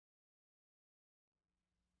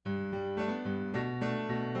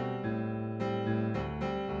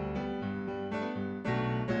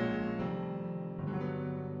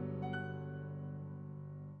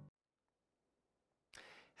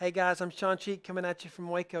Hey guys, I'm Shawn coming at you from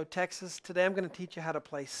Waco, Texas. Today I'm going to teach you how to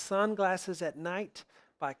play Sunglasses at Night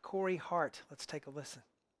by Corey Hart. Let's take a listen.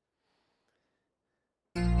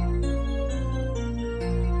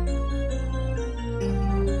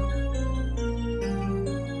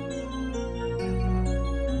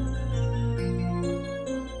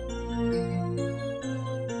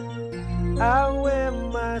 I wear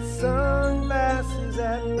my sunglasses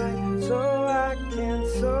at night so I can.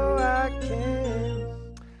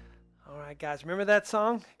 All right, guys, remember that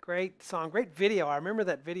song? Great song, great video. I remember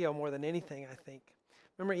that video more than anything, I think.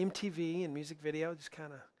 Remember MTV and music video? Just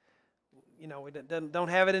kind of, you know, we don't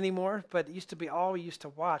have it anymore, but it used to be all we used to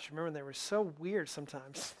watch. Remember, they were so weird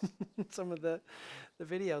sometimes, some of the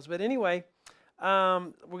videos. But anyway,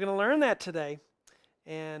 we're going to learn that today.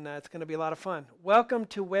 And it's going to be a lot of fun. Welcome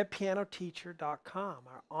to webpianoteacher.com,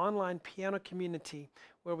 our online piano community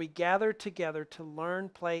where we gather together to learn,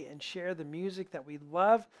 play, and share the music that we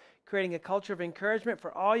love, creating a culture of encouragement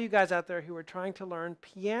for all you guys out there who are trying to learn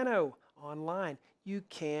piano online. You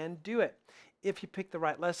can do it if you pick the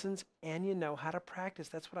right lessons and you know how to practice.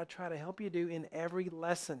 That's what I try to help you do in every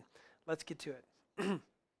lesson. Let's get to it.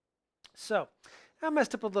 So, I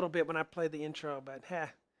messed up a little bit when I played the intro, but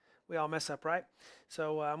we all mess up, right?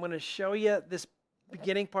 So I'm going to show you this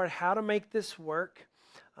beginning part, how to make this work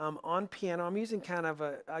on piano. I'm using kind of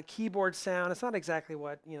a keyboard sound. It's not exactly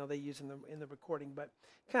what they use in the recording, but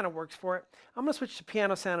it kind of works for it. I'm going to switch to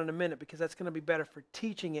piano sound in a minute because that's going to be better for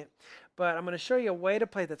teaching it. But I'm going to show you a way to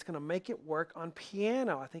play that's going to make it work on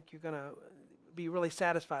piano. I think you're going to be really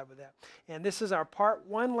satisfied with that. And this is our part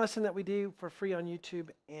 1 lesson that we do for free on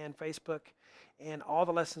YouTube and Facebook. And all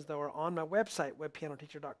the lessons, though, are on my website,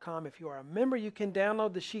 webpianoteacher.com. If you are a member, you can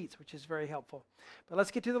download the sheets, which is very helpful. But let's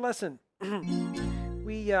get to the lesson. I'm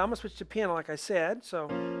going to switch to piano, like I said. So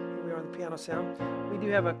here we are on the piano sound. We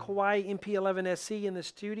do have a Kawai MP11 SE in the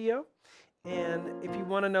studio. And if you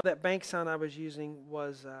want to know, that bank sound I was using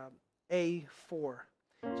was A4.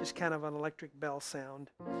 Just kind of an electric bell sound,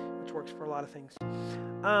 which works for a lot of things.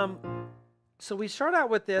 So we start out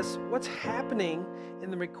with this. What's happening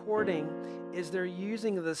in the recording is they're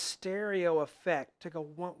using the stereo effect to go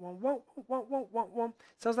womp, womp, womp, womp, womp, womp, womp.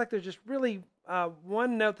 Sounds like there's just really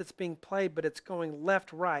one note that's being played, but it's going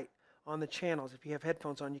left, right on the channels. If you have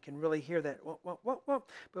headphones on, you can really hear that womp, womp, womp,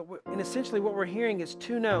 womp. And essentially what we're hearing is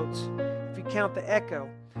 2 notes if you count the echo.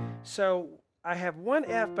 So I have one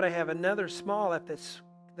F, but I have another small F that's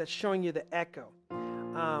showing you the echo.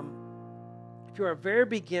 If you're a very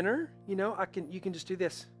beginner, you can just do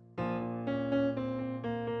this.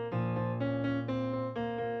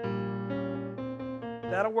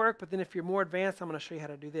 That'll work, but then if you're more advanced, I'm going to show you how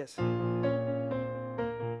to do this.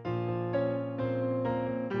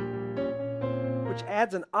 Which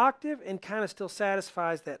adds an octave and kind of still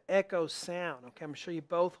satisfies that echo sound. Okay, I'm going to show you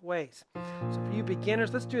both ways. So for you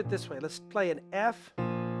beginners, let's do it this way. Let's play an F,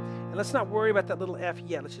 and let's not worry about that little F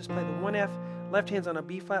yet. Let's just play the 1 F. Left hand's on a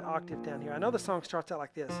B flat octave down here. I know the song starts out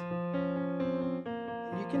like this.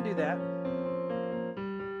 And you can do that.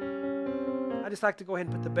 I just like to go ahead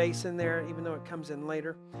and put the bass in there, even though it comes in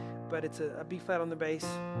later. But it's a B flat on the bass.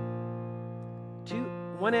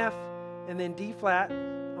 1 F, and then D flat.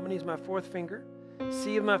 I'm going to use my 4th finger.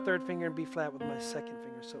 C with my 3rd finger, and B flat with my 2nd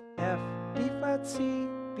finger. So F, D flat, C,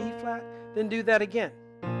 B flat. Then do that again.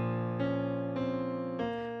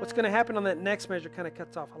 What's going to happen on that next measure kind of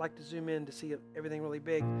cuts off. I like to zoom in to see everything really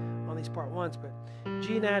big on these part 1s, but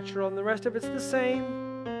G natural, and the rest of it's the same.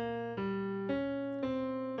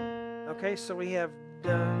 Okay, so we have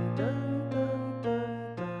dun, dun, dun,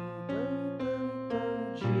 dun, dun, dun,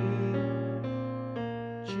 dun,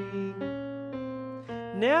 G, G.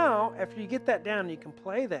 Now, after you get that down and you can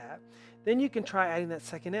play that, then you can try adding that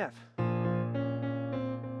 2nd F.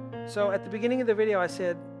 So at the beginning of the video I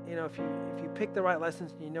said, if you pick the right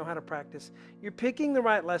lessons and you know how to practice, you're picking the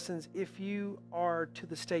right lessons if you are to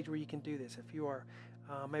the stage where you can do this. If you are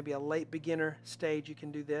maybe a late beginner stage, you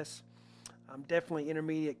can do this. Definitely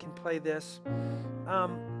intermediate can play this.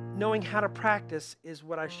 Knowing how to practice is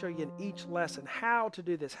what I show you in each lesson, how to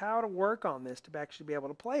do this, how to work on this to actually be able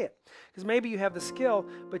to play it. Because maybe you have the skill,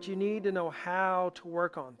 but you need to know how to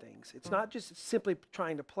work on things. It's not just simply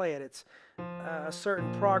trying to play it. It's a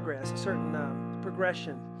certain progress, a certain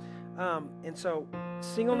progression. And so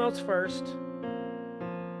single notes first.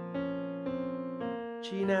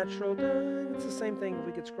 G natural, dun. It's the same thing if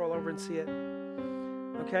we could scroll over and see it.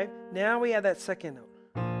 Okay, now we add that 2nd note.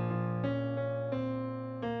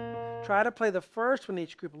 Try to play the first one in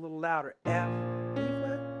each group a little louder. F, D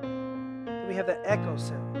flat. Then we have that echo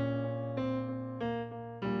sound.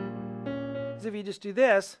 Because if you just do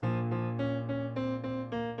this,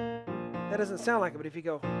 That doesn't sound like it, but if you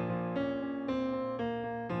go,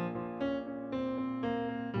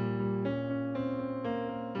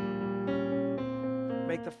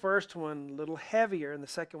 make the first one a little heavier and the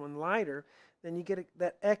second one lighter, then you get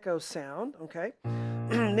that echo sound, okay?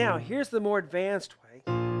 Now, here's the more advanced way,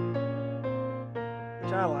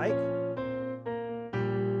 which I like,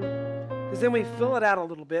 because then we fill it out a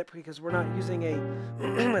little bit because we're not using a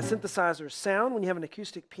synthesizer sound. When you have an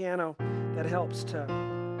acoustic piano, that helps to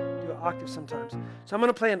do an octave sometimes. So I'm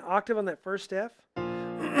going to play an octave on that first F,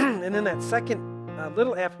 and then that second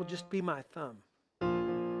little F will just be my thumb.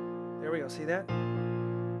 There we go, see that?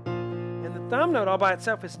 And the thumb note all by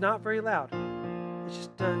itself is not very loud. It's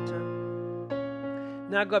just dun dun.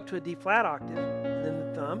 Now I go up to a D flat octave, and then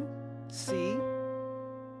the thumb, C,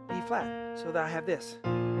 B flat. So that I have this.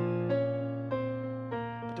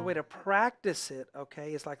 But the way to practice it,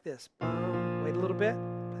 okay, is like this. Boom, wait a little bit,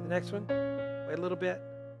 play the next one, wait a little bit,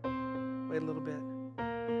 wait a little bit,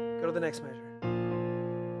 go to the next measure.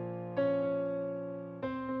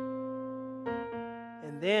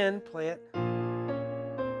 And then play it.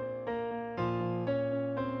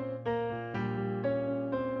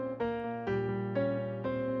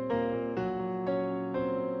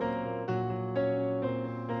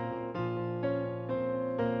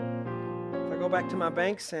 Go back to my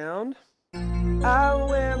bank sound. I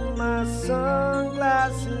wear my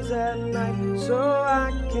sunglasses at night so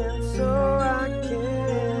I can.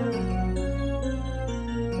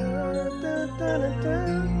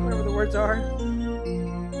 Whatever the words are.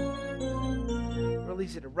 Real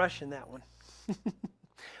easy to rush in that one.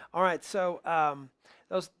 All right, so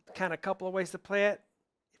those kind of couple of ways to play it.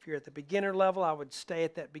 If you're at the beginner level, I would stay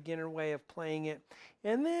at that beginner way of playing it.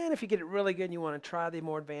 And then if you get it really good and you want to try the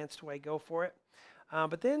more advanced way, go for it.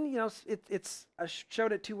 But then, you know, I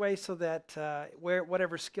showed it two ways so that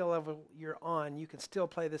whatever skill level you're on, you can still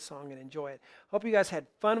play this song and enjoy it. Hope you guys had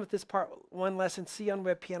fun with this part one lesson. See you on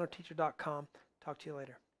webpianoteacher.com. Talk to you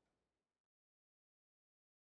later.